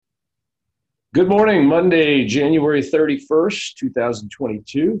Good morning, Monday, January 31st,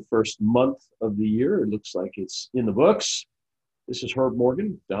 2022, first month of the year. It looks like it's in the books. This is Herb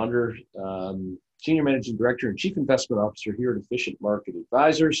Morgan, founder, Senior Managing Director, and Chief Investment Officer here at Efficient Market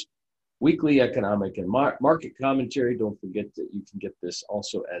Advisors. Weekly economic and market commentary. Don't forget that you can get this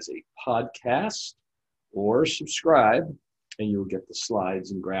also as a podcast or subscribe, and you'll get the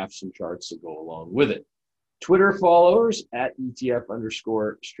slides and graphs and charts that go along with it. Twitter followers at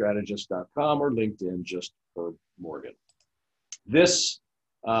ETF_strategist.com or LinkedIn, just Herb Morgan. This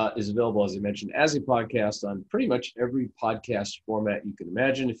is available, as I mentioned, as a podcast on pretty much every podcast format you can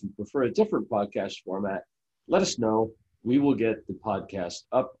imagine. If you prefer a different podcast format, let us know. We will get the podcast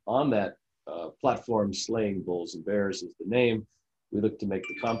up on that platform. Slaying Bulls and Bears is the name. We look to make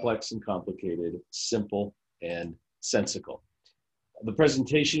the complex and complicated simple and sensical. The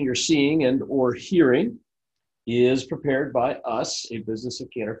presentation you're seeing and or hearing is prepared by us, a business of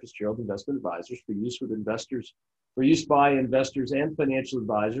Cantor Fitzgerald Investment Advisors, for use by investors and financial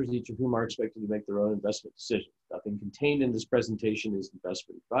advisors, each of whom are expected to make their own investment decisions. Nothing contained in this presentation is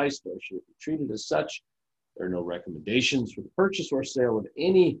investment advice, nor should it be treated as such. There are no recommendations for the purchase or sale of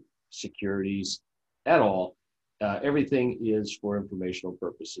any securities at all. Everything is for informational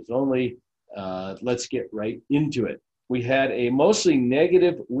purposes only. Let's get right into it. We had a mostly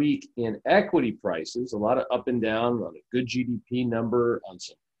negative week in equity prices, a lot of up and down on a good GDP number, on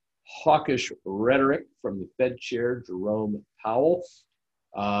some hawkish rhetoric from the Fed chair, Jerome Powell.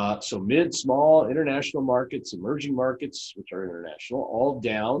 So mid, small, international markets, emerging markets, which are international, all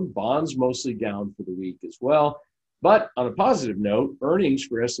down. Bonds mostly down for the week as well. But on a positive note, earnings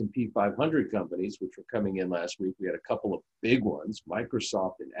for S&P 500 companies, which were coming in last week, we had a couple of big ones.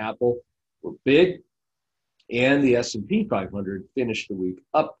 Microsoft and Apple were big. And the S&P 500 finished the week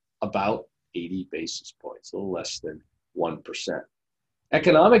up about 80 basis points, a little less than 1%.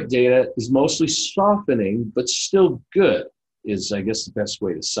 Economic data is mostly softening, but still good, is, I guess, the best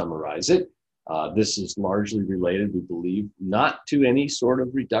way to summarize it. This is largely related, we believe, not to any sort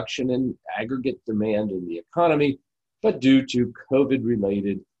of reduction in aggregate demand in the economy, but due to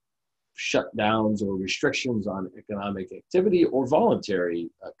COVID-related shutdowns or restrictions on economic activity or voluntary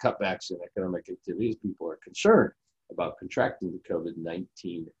cutbacks in economic activity as people are concerned about contracting the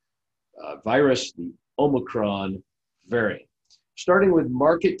COVID-19 virus, the Omicron variant. Starting with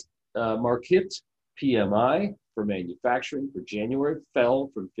market PMI for manufacturing for January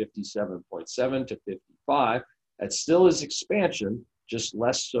fell from 57.7 to 55. That still is expansion, just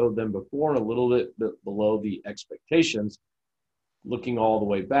less so than before and a little bit below the expectations. Looking all the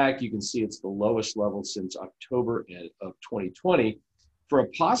way back, you can see it's the lowest level since October of 2020. For a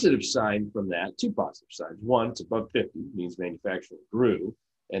positive sign from that, two positive signs. One, it's above 50, means manufacturing grew.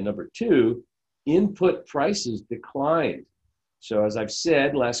 And number two, input prices declined. So as I've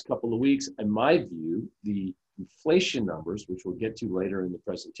said last couple of weeks, in my view, the inflation numbers, which we'll get to later in the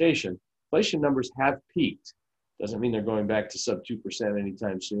presentation, inflation numbers have peaked. Doesn't mean they're going back to sub 2%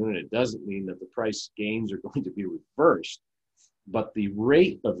 anytime soon, and it doesn't mean that the price gains are going to be reversed. But the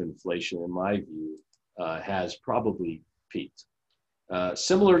rate of inflation, in my view, has probably peaked.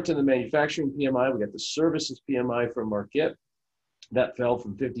 Similar to the manufacturing PMI, we got the services PMI from Marquette. That fell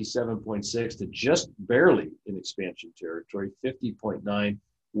from 57.6 to just barely in expansion territory, 50.9,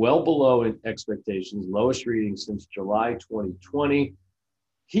 well below expectations, lowest reading since July 2020.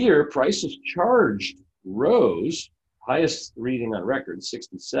 Here, prices charged rose, highest reading on record,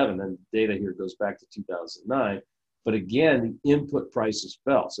 67, and data here goes back to 2009. But again, the input prices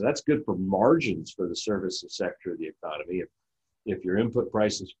fell. So that's good for margins for the services sector of the economy. If your input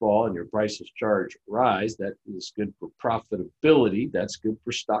prices fall and your prices charged rise, that is good for profitability. That's good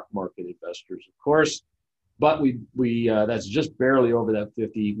for stock market investors, of course. But we that's just barely over that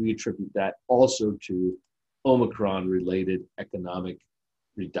 50. We attribute that also to Omicron-related economic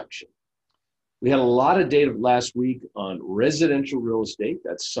reduction. We had a lot of data last week on residential real estate.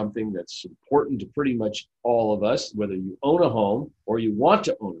 That's something that's important to pretty much all of us, whether you own a home or you want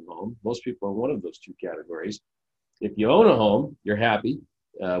to own a home. Most people are one of those two categories. If you own a home, you're happy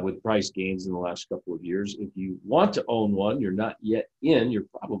with price gains in the last couple of years. If you want to own one, you're not yet in, you're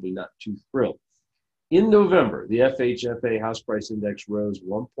probably not too thrilled. In November, the FHFA house price index rose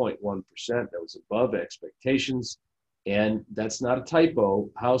 1.1%. That was above expectations. And that's not a typo.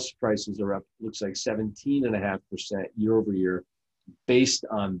 House prices are up, looks like 17.5% year over year based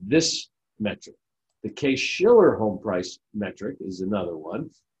on this metric. The Case-Shiller home price metric is another one,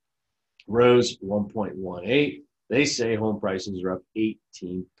 rose 1.18. They say home prices are up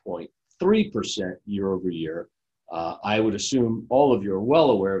 18.3% year over year. I would assume all of you are well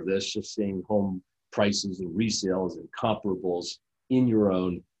aware of this, just seeing home prices and resales and comparables in your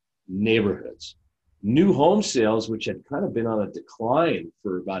own neighborhoods. New home sales, which had kind of been on a decline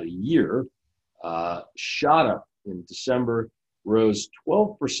for about a year, shot up in December, rose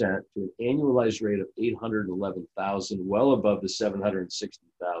 12% to an annualized rate of 811,000, well above the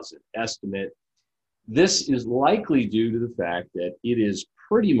 760,000 estimate. This is likely due to the fact that it is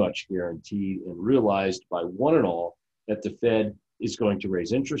pretty much guaranteed and realized by one and all that the Fed is going to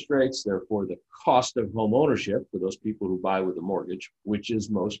raise interest rates. Therefore, the cost of home ownership for those people who buy with a mortgage, which is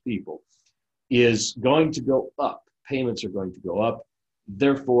most people, is going to go up. Payments are going to go up.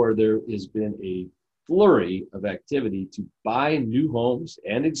 Therefore, there has been a flurry of activity to buy new homes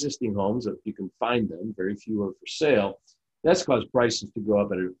and existing homes, if you can find them. Very few are for sale. That's caused prices to go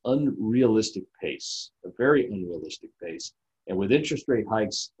up at an unrealistic pace, a very unrealistic pace. And with interest rate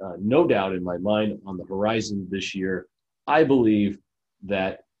hikes, no doubt in my mind on the horizon this year, I believe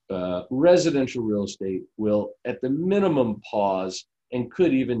that residential real estate will, at the minimum, pause and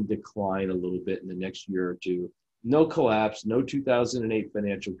could even decline a little bit in the next year or two. No collapse, no 2008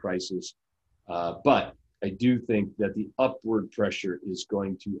 financial crisis, but I do think that the upward pressure is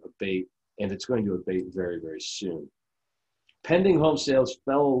going to abate, and it's going to abate very, very soon. Pending home sales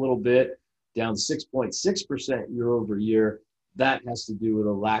fell a little bit, down 6.6% year over year. That has to do with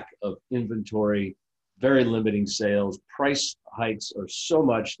a lack of inventory, very limiting sales. Price hikes are so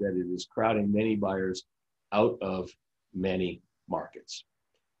much that it is crowding many buyers out of many markets.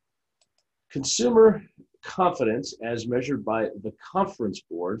 Consumer confidence, as measured by the Conference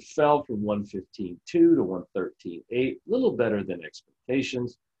Board, fell from 115.2 to 113.8, a little better than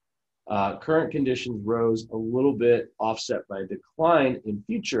expectations. Current conditions rose a little bit, offset by a decline in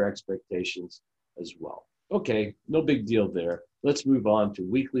future expectations as well. Okay, no big deal there. Let's move on to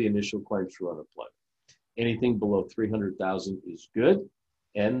weekly initial claims for unemployment. Anything below 300,000 is good,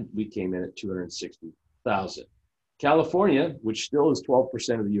 and we came in at 260,000. California, which still is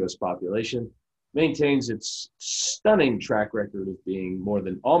 12% of the U.S. population, maintains its stunning track record of being more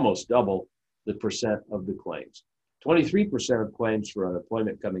than almost double the percent of the claims. 23% of claims for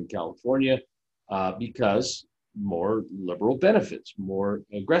unemployment come in California because more liberal benefits, more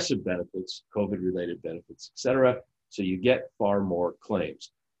aggressive benefits, COVID-related benefits, et cetera. So you get far more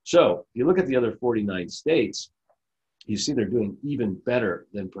claims. So if you look at the other 49 states, you see they're doing even better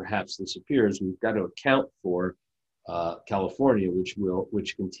than perhaps this appears. We've got to account for California,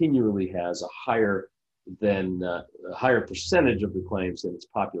 which continually has a higher percentage of the claims than its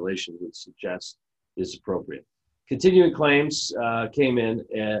population would suggest is appropriate. Continuing claims came in,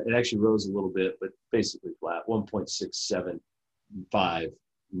 and it actually rose a little bit, but basically flat, 1.675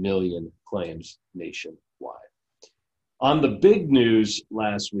 million claims nationwide. On the big news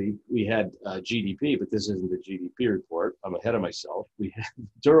last week, we had GDP, but this isn't the GDP report. I'm ahead of myself. We had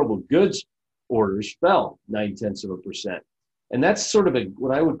durable goods orders fell 0.9%. And that's sort of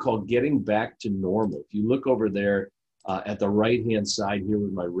what I would call getting back to normal. If you look over there at the right-hand side here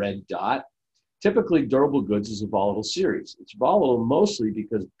with my red dot, typically durable goods is a volatile series. It's volatile mostly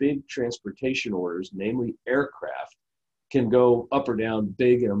because big transportation orders, namely aircraft, can go up or down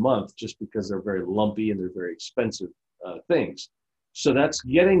big in a month just because they're very lumpy and they're very expensive things. So that's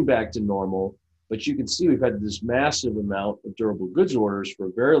getting back to normal. But you can see we've had this massive amount of durable goods orders for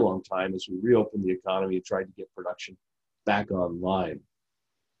a very long time as we reopened the economy and tried to get production back online.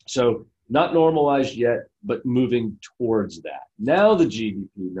 So not normalized yet, but moving towards that. Now the GDP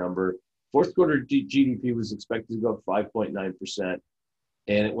number, fourth quarter GDP was expected to go up 5.9%,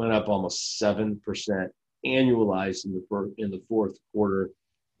 and it went up almost 7% annualized in the fourth quarter.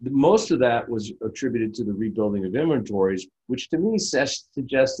 Most of that was attributed to the rebuilding of inventories, which to me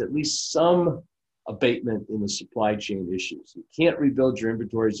suggests at least some abatement in the supply chain issues. You can't rebuild your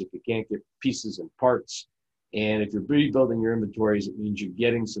inventories if you can't get pieces and parts. And if you're rebuilding your inventories, it means you're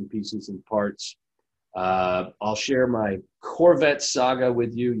getting some pieces and parts. I'll share my Corvette saga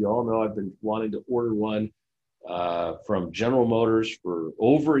with you. You all know I've been wanting to order one from General Motors for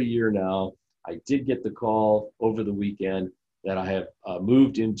over a year now. I did get the call over the weekend that I have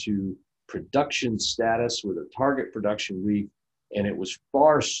moved into production status with a target production week, and it was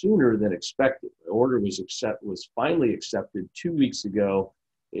far sooner than expected. The order was finally accepted 2 weeks ago.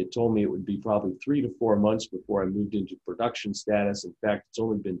 It told me it would be probably 3 to 4 months before I moved into production status. In fact, it's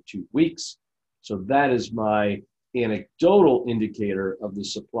only been 2 weeks. So that is my anecdotal indicator of the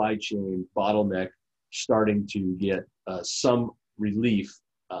supply chain bottleneck starting to get some relief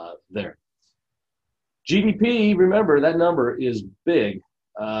there. GDP, remember, that number is big.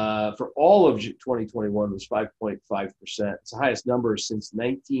 For all of 2021 was 5.5%. It's the highest number since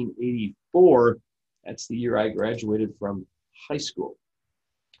 1984. That's the year I graduated from high school.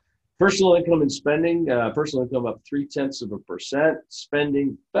 Personal income and spending, personal income up 0.3%.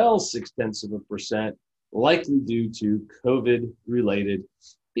 Spending fell 0.6%, likely due to COVID related.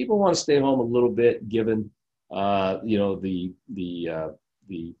 People want to stay home a little bit given, the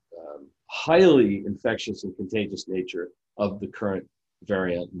highly infectious and contagious nature of the current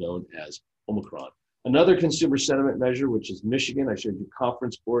variant known as Omicron. Another consumer sentiment measure, which is Michigan. I showed you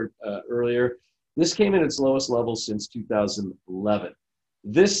Conference Board earlier. This came in its lowest level since 2011.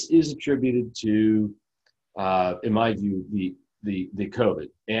 This is attributed to, in my view, the COVID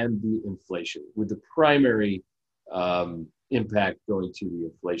and the inflation, with the primary impact going to the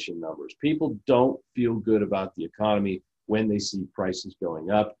inflation numbers. People don't feel good about the economy when they see prices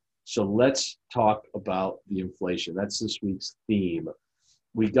going up. So let's talk about the inflation. That's this week's theme.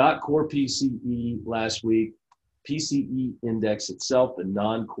 We got core PCE last week. PCE index itself, the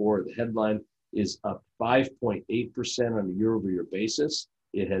non-core, the headline, is up 5.8% on a year-over-year basis.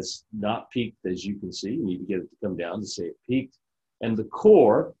 It has not peaked, as you can see. You need to get it to come down to say it peaked. And the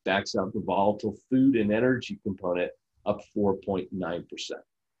core backs out the volatile food and energy component, up 4.9%.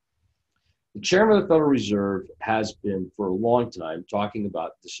 The chairman of the Federal Reserve has been for a long time talking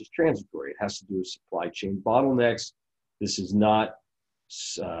about this is transitory. It has to do with supply chain bottlenecks. This is not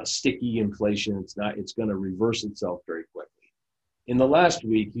sticky inflation. It's going to reverse itself very quickly. In the last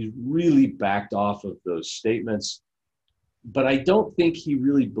week, he's really backed off of those statements, but I don't think he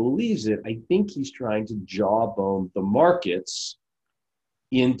really believes it. I think he's trying to jawbone the markets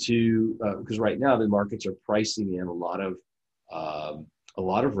into, because right now the markets are pricing in a lot of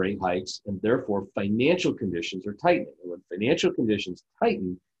rate hikes, and therefore financial conditions are tightening. And when financial conditions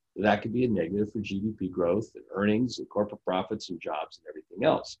tighten, that could be a negative for GDP growth and earnings and corporate profits and jobs and everything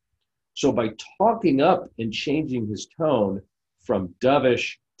else. So by talking up and changing his tone from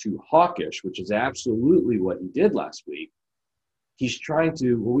dovish to hawkish, which is absolutely what he did last week, he's trying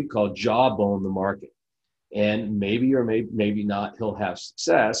to, what we call jawbone the market. And maybe or maybe not, he'll have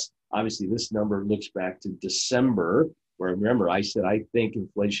success. Obviously, this number looks back to December, where remember, I said I think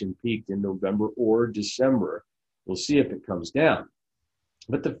inflation peaked in November or December. We'll see if it comes down.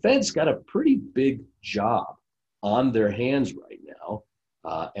 But the Fed's got a pretty big job on their hands right now.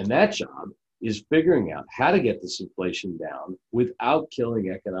 And that job is figuring out how to get this inflation down without killing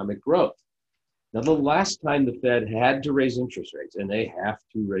economic growth. Now, the last time the Fed had to raise interest rates, and they have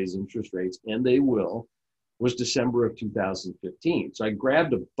to raise interest rates, and they will, was December of 2015. So I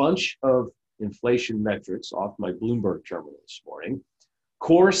grabbed a bunch of inflation metrics off my Bloomberg terminal this morning.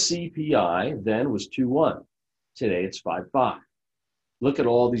 Core CPI then was 2.1. Today it's 5.5. Look at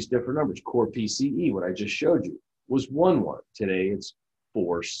all these different numbers. Core PCE, what I just showed you, was 1.1. Today it's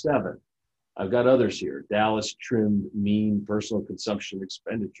 4.7. I've got others here. Dallas trimmed mean personal consumption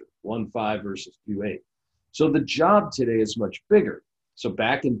expenditure, 1.5 versus 2.8. So the job today is much bigger. So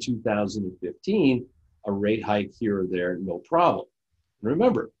back in 2015, a rate hike here or there, no problem. And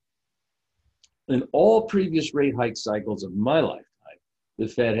remember, in all previous rate hike cycles of my lifetime, the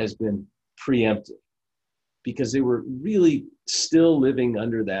Fed has been preemptive because they were really still living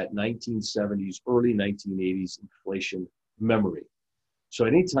under that 1970s, early 1980s inflation memory. So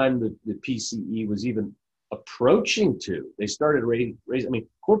anytime the PCE was even approaching 2, they started raising. I mean,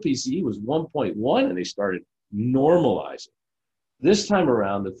 core PCE was 1.1 and they started normalizing. This time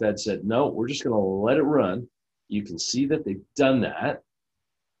around, the Fed said, no, we're just going to let it run. You can see that they've done that.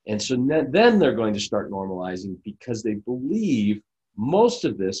 And so then they're going to start normalizing because they believe most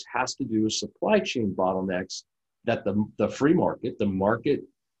of this has to do with supply chain bottlenecks that the free market, the market,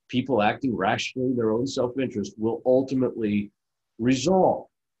 people acting rationally in their own self-interest will ultimately resolve.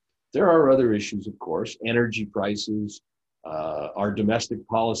 There are other issues, of course, energy prices, our domestic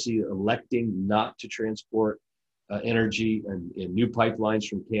policy electing not to transport energy and new pipelines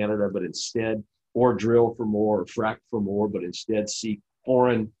from Canada, but instead, or drill for more, or frack for more, but instead seek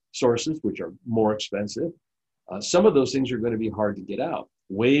foreign sources, which are more expensive. Some of those things are going to be hard to get out.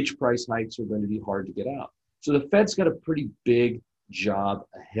 Wage price hikes are going to be hard to get out. So the Fed's got a pretty big job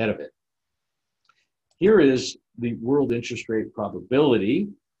ahead of it. Here is the world interest rate probability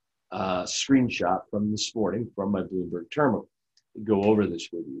screenshot from this morning from my Bloomberg terminal. I'll go over this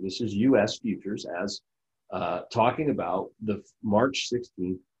with you. This is U.S. futures as talking about the March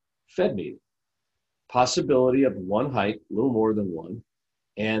 16th Fed meeting. Possibility of one hike, a little more than one,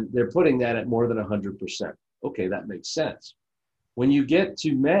 and they're putting that at more than 100%. Okay, that makes sense. When you get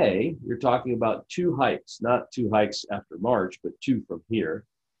to May, you're talking about 2 hikes, not 2 hikes after March, but 2 from here.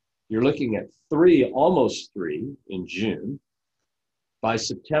 You're looking at 3, almost 3 in June. By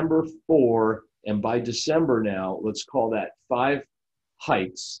September, 4, and by December now, let's call that 5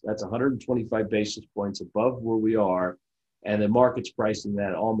 hikes. That's 125 basis points above where we are. and the market's pricing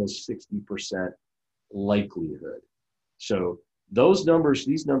that almost 60% likelihood. So these numbers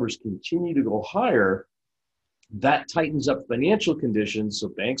continue to go higher. That tightens up financial conditions, so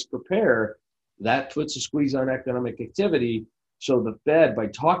banks prepare. That puts a squeeze on economic activity. So the Fed, by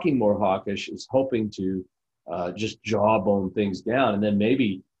talking more hawkish, is hoping to just jawbone things down, and then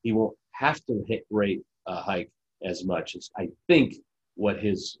maybe he won't have to hit rate hike as much. As I think where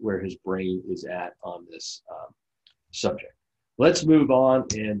his brain is at on this subject. Let's move on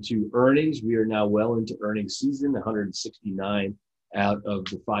and to earnings. We are now well into earnings season. 169 out of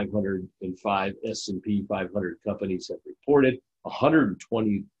the 505 S&P 500 companies have reported.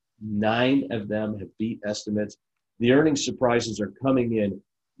 129 of them have beat estimates. The earnings surprises are coming in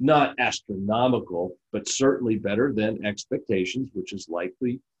not astronomical, but certainly better than expectations, which is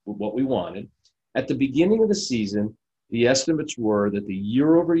likely what we wanted. At the beginning of the season, the estimates were that the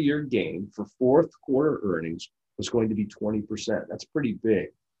year-over-year gain for fourth quarter earnings was going to be 20%. That's pretty big.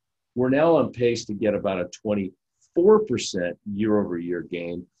 We're now on pace to get about a 24% year-over-year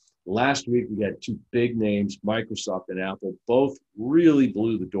gain. Last week, we had two big names, Microsoft and Apple, both really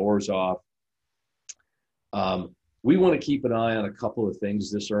blew the doors off. We want to keep an eye on a couple of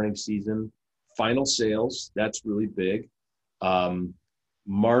things this earnings season. Final sales, that's really big.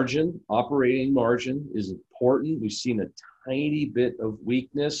 Margin, operating margin is important. We've seen a tiny bit of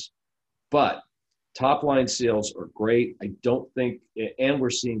weakness, but top line sales are great. I don't think, and we're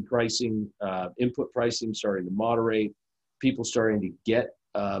seeing pricing, input pricing starting to moderate. People starting to get,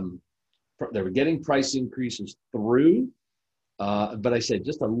 they were getting price increases through, but I said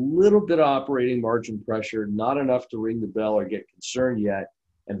just a little bit of operating margin pressure, not enough to ring the bell or get concerned yet.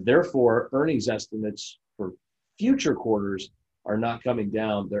 And therefore, earnings estimates for future quarters are not coming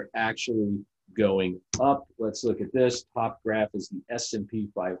down. They're actually going up. Let's look at this. Top graph is the S&P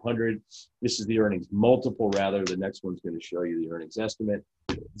 500. This is the earnings multiple, rather. The next one's going to show you the earnings estimate.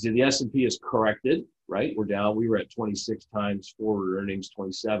 So the S&P is corrected, right? We're down. We were at 26 times forward earnings,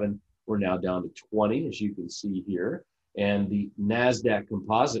 27. We're now down to 20, as you can see here. And the NASDAQ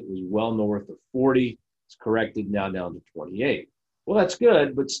composite was well north of 40. It's corrected now down to 28. Well, that's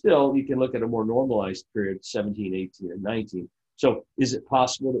good, but still, you can look at a more normalized period, 17, 18, and 19. So is it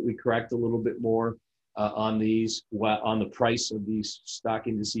possible that we correct a little bit more on the price of these stock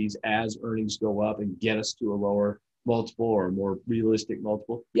indices as earnings go up and get us to a lower multiple or a more realistic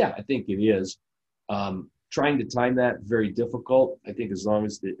multiple? Yeah, I think it is. Trying to time that, very difficult. I think as long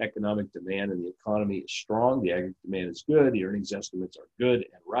as the economic demand and the economy is strong, the aggregate demand is good, the earnings estimates are good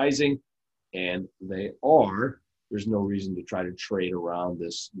and rising, and they are, there's no reason to try to trade around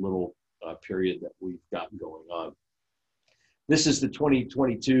this little period that we've got going on. This is the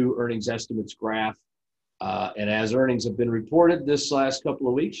 2022 earnings estimates graph. And as earnings have been reported this last couple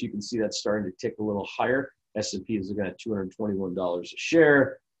of weeks, you can see that's starting to tick a little higher. S&P is looking at $221 a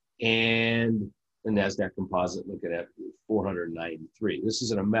share. And the NASDAQ composite looking at 493. This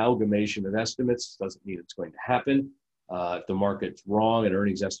is an amalgamation of estimates. Doesn't mean it's going to happen. If the market's wrong and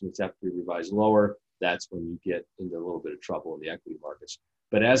earnings estimates have to be revised lower, that's when you get into a little bit of trouble in the equity markets.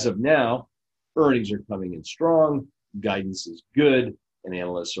 But as of now, earnings are coming in strong, guidance is good, and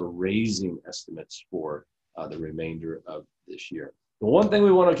analysts are raising estimates for the remainder of this year. The one thing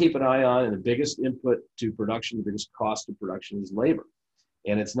we want to keep an eye on, and the biggest input to production, the biggest cost of production, is labor.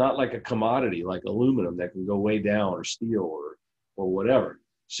 And it's not like a commodity like aluminum that can go way down, or steel, or whatever.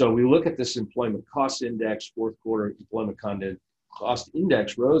 So we look at this employment cost index. Fourth quarter employment cost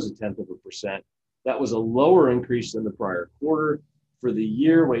index rose 0.1%. That was a lower increase than the prior quarter. For the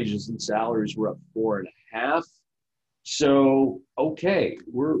year, wages and salaries were up 4.5%. So, okay,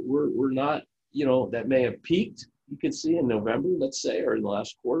 we're not, that may have peaked, you can see in November, let's say, or in the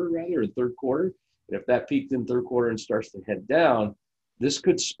last quarter rather, or third quarter. And if that peaked in third quarter and starts to head down, this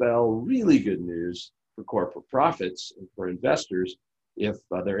could spell really good news for corporate profits and for investors if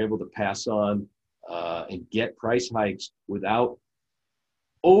they're able to pass on and get price hikes without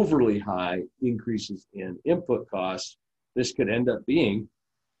overly high increases in input costs. This could end up being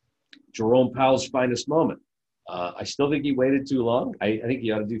Jerome Powell's finest moment. I still think he waited too long. I think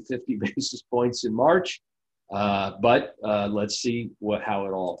he ought to do 50 basis points in March, but let's see how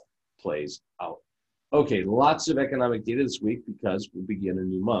it all plays out. Okay, lots of economic data this week because we begin a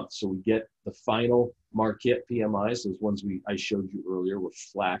new month. So we get the final Marquette PMIs, those ones I showed you earlier were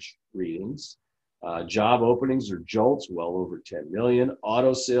flash readings. Job openings or JOLTS, well over 10 million.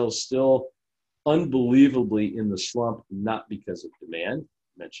 Auto sales still unbelievably in the slump, not because of demand.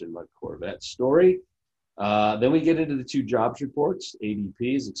 Mentioned my Corvette story. Then we get into the two jobs reports.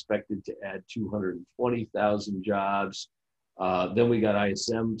 ADP is expected to add 220,000 jobs. Then we got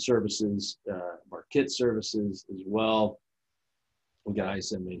ISM services, Marquette services as well. We got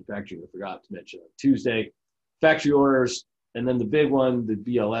ISM manufacturing, I forgot to mention on Tuesday. Factory orders, and then the big one, the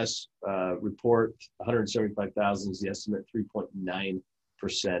BLS report, 175,000 is the estimate,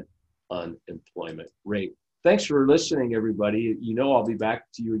 3.9% unemployment rate. Thanks for listening, everybody. You know I'll be back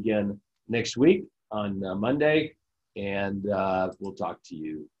to you again next week on Monday, and we'll talk to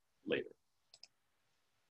you later.